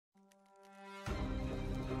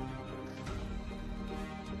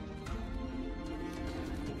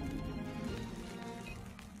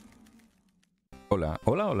Hola,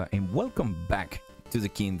 hola, hola, and welcome back to the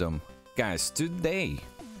kingdom. Guys, today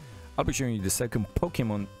I'll be showing you the second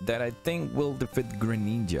Pokemon that I think will defeat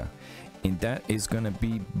Greninja, and that is gonna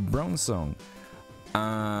be BRONZONG.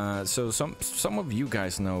 So some of you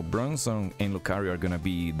guys know BRONZONG and Lucario are gonna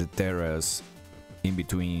be the Terras in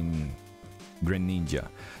between Greninja.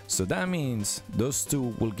 So that means those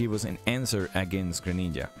two will give us an answer against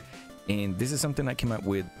Greninja. And this is something I came up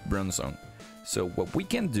with BRONZONG. So what we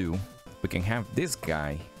can do, we can have this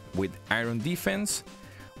guy with Iron Defense,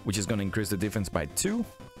 which is going to increase the defense by 2.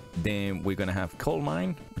 Then we're going to have Coal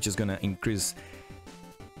Mine, which is going to increase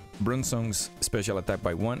BRONZONG's special attack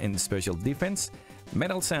by 1 and special defense.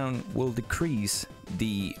 Metal Sound will decrease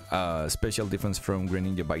the special defense from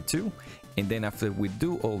Greninja by 2. And then after we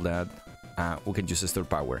do all that, we can use Star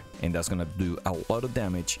Power, and that's going to do a lot of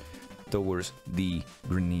damage towards the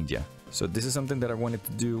Greninja. So this is something that I wanted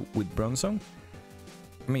to do with BRONZONG.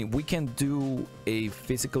 I mean, we can do a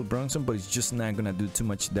physical BRONZONG, but it's just not gonna do too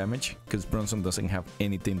much damage because BRONZONG doesn't have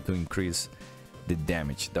anything to increase the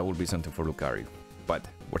damage. That will be something for Lucario. But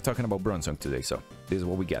we're talking about BRONZONG today, so this is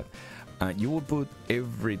what we got. You will put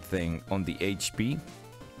everything on the HP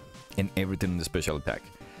and everything on the special attack.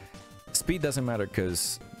 Speed doesn't matter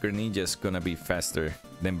because Greninja is gonna be faster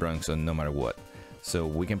than BRONZONG no matter what. So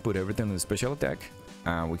we can put everything on the special attack.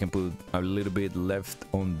 We can put a little bit left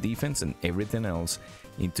on defense and everything else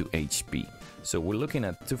into HP. So we're looking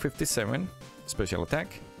at 257 special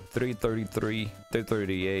attack, 333,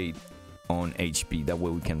 338 on HP. That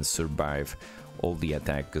way we can survive all the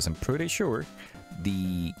attack, because I'm pretty sure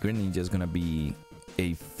the Greninja is gonna be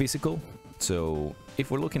a physical. So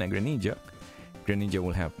if we're looking at Greninja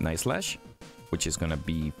will have Night Slash, which is gonna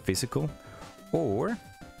be physical, or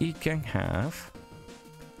it can have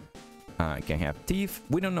Teeth.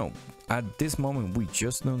 We don't know. At this moment, we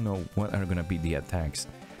just don't know what are gonna be the attacks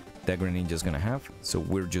that Greninja is gonna have. So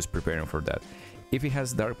we're just preparing for that. If it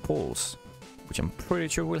has Dark Pulse, which I'm pretty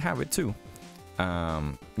sure we'll have it too,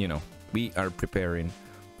 you know, we are preparing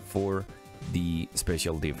for the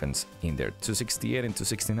special defense in there. 268 and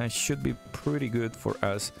 269 should be pretty good for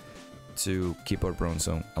us to keep our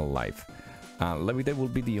BRONZONG alive. Levitate will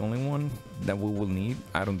be the only one that we will need.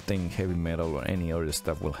 I don't think Heavy Metal or any other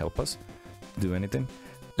stuff will help us do anything.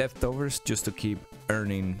 Leftovers just to keep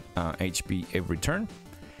earning HP every turn.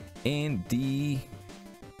 And the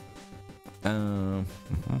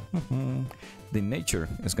nature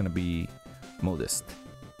is gonna be modest.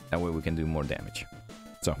 That way we can do more damage.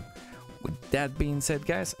 So with that being said,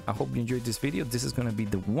 guys, I hope you enjoyed this video. This is gonna be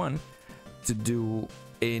the one to do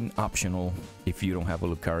in optional. If you don't have a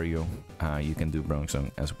Lucario, you can do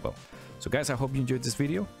BRONZONG as well. So guys, I hope you enjoyed this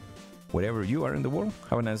video. Wherever you are in the world,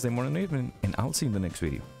 have a nice day, morning, evening, and I'll see you in the next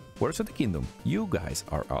video. Words of the Kingdom, you guys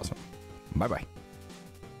are awesome. Bye bye.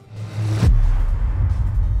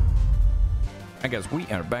 And guys, we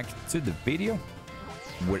are back to the video.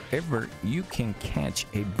 Wherever you can catch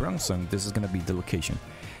a BRONZONG, this is gonna be the location.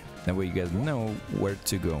 That way you guys know where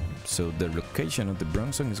to go. So the location of the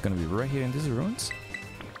BRONZONG is gonna be right here in these ruins.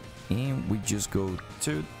 And we just go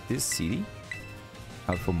to this city,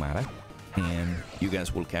 Alfomara, and you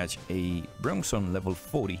guys will catch a BRONZONG level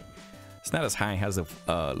 40. It's not as high as a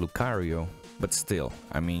Lucario, but still,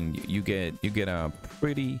 I mean, you get a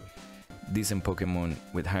pretty decent Pokemon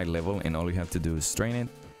with high level, and all you have to do is train it,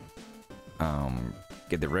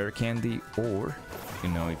 get the rare candy, or you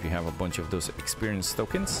know, if you have a bunch of those experience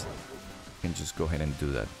tokens, you can just go ahead and do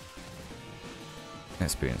that.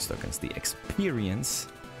 Experience tokens, the experience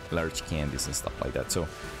large candies and stuff like that. So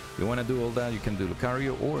if you want to do all that, you can do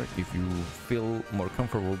Lucario, or if you feel more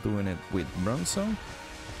comfortable doing it with BRONZONG,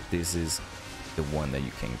 this is the one that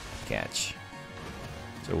you can catch.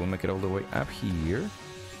 So we'll make it all the way up here.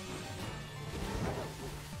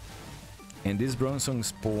 And this BRONZONG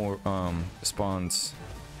spawns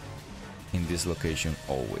in this location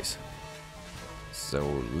always.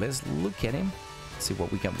 So let's look at him, see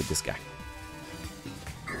what we got with this guy.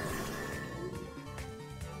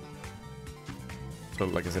 So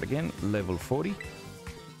like I said again, level 40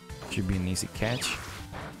 should be an easy catch.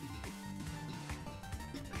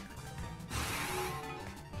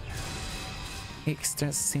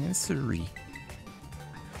 Extra sensory.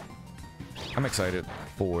 I'm excited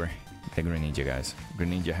for the Greninja, guys.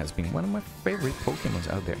 Greninja has been one of my favorite Pokemons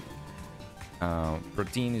out there.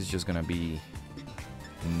 Protein is just gonna be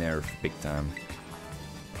nerfed big time,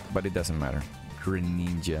 but it doesn't matter.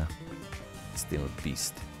 Greninja is still a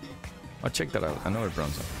beast. Oh, check that out, another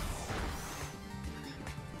BRONZONG.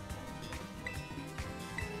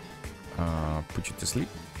 Put you to sleep.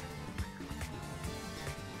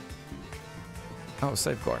 Oh,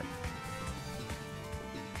 safeguard.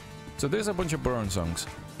 So there's a bunch of Bronzongs,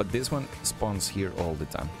 but this one spawns here all the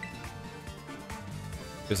time.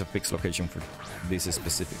 There's a fixed location for this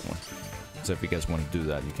specific one. So if you guys want to do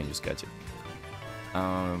that, you can just catch it.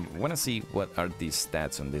 Want to see what are these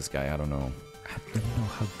stats on this guy? I don't know. I don't know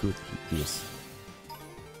how good he is.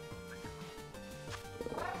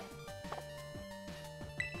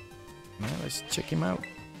 Now let's check him out.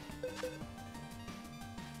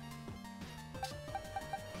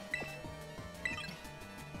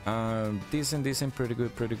 Decent, pretty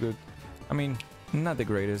good. I mean, not the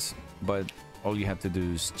greatest, but all you have to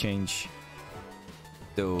do is change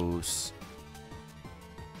those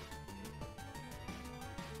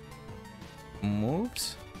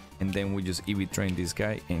moves, and then we just EV train this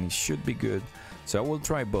guy, and it should be good. So I will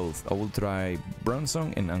try both. I will try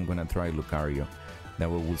Bronzong, and I'm gonna try Lucario. That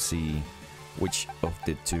way we'll see which of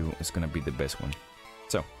the two is gonna be the best one.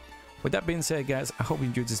 So, with that being said, guys, I hope you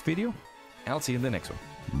enjoyed this video. I'll see you in the next one.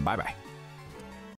 Bye bye.